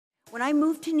When I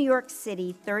moved to New York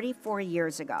City 34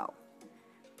 years ago,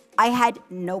 I had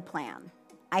no plan.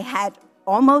 I had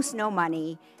almost no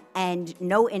money and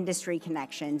no industry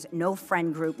connections, no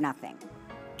friend group, nothing.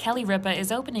 Kelly Ripa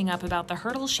is opening up about the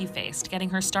hurdles she faced getting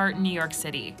her start in New York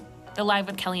City. The Live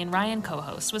with Kelly and Ryan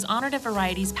co-host was honored at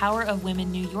Variety's Power of Women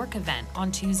New York event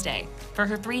on Tuesday for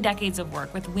her 3 decades of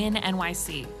work with Win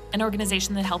NYC, an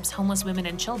organization that helps homeless women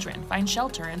and children find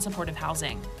shelter and supportive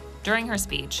housing. During her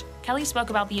speech, Kelly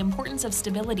spoke about the importance of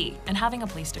stability and having a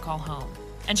place to call home.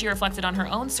 And she reflected on her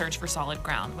own search for solid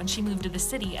ground when she moved to the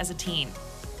city as a teen.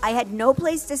 I had no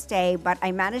place to stay, but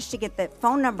I managed to get the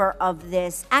phone number of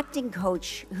this acting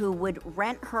coach who would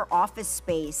rent her office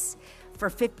space for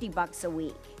 $50 a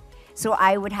week. So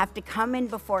I would have to come in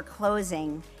before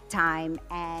closing time,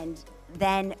 and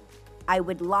then I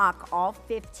would lock all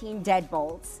 15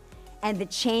 deadbolts and the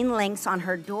chain links on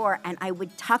her door, and I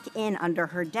would tuck in under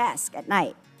her desk at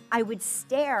night. I would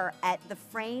stare at the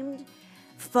framed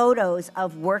photos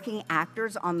of working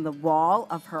actors on the wall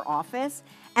of her office,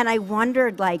 and I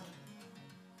wondered, like,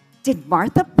 did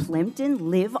Martha Plimpton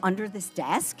live under this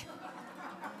desk?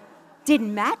 Did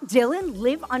Matt Dillon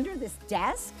live under this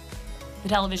desk? The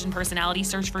television personality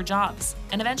searched for jobs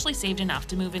and eventually saved enough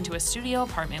to move into a studio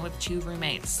apartment with 2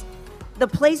 roommates. The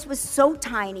place was so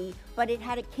tiny, but it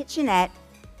had a kitchenette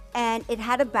and it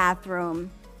had a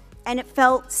bathroom and it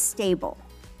felt stable.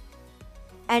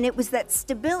 And it was that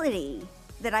stability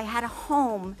that I had a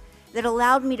home that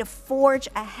allowed me to forge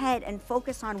ahead and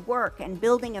focus on work and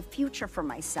building a future for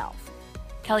myself.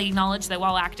 Kelly acknowledged that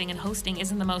while acting and hosting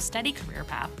isn't the most steady career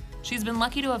path, she's been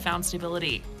lucky to have found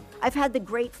stability. I've had the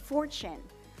great fortune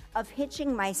of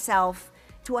hitching myself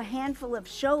to a handful of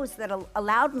shows that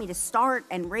allowed me to start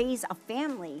and raise a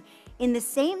family in the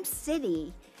same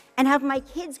city and have my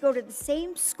kids go to the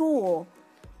same school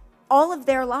all of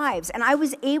their lives. And I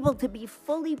was able to be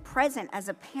fully present as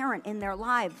a parent in their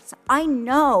lives. I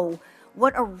know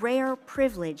what a rare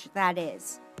privilege that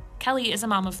is. Kelly is a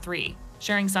mom of 3,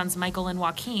 sharing sons Michael and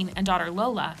Joaquin and daughter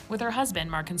Lola with her husband,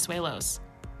 Mark Consuelos.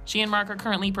 She and Mark are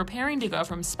currently preparing to go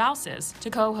from spouses to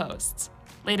co-hosts.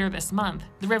 Later this month,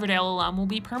 the Riverdale alum will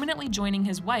be permanently joining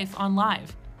his wife on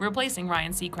Live, replacing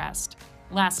Ryan Seacrest.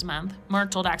 Last month, Mark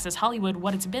told Access Hollywood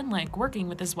what it's been like working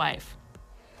with his wife.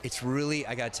 It's really,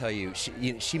 I gotta tell you,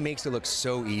 she makes it look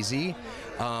so easy.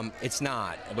 It's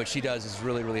not. What she does is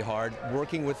really, really hard.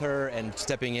 Working with her and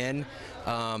stepping in,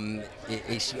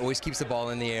 she always keeps the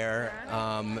ball in the air.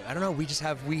 I don't know.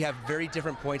 We have very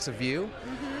different points of view.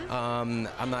 I'm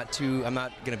not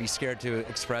gonna be scared to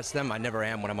express them. I never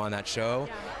am when I'm on that show,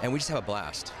 and we just have a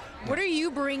blast. What are you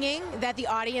bringing that the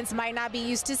audience might not be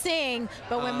used to seeing?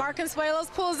 But when Mark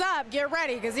Consuelos pulls up, get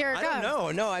ready, because here it comes. I don't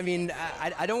know. No, I mean,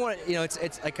 I don't want. You know,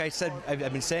 it's like I said.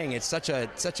 I've been saying it's such an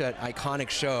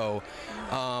iconic show.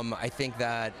 I think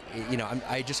that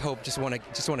I just want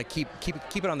to keep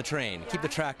it on the train, keep the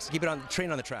tracks, keep it on the train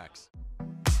on the tracks.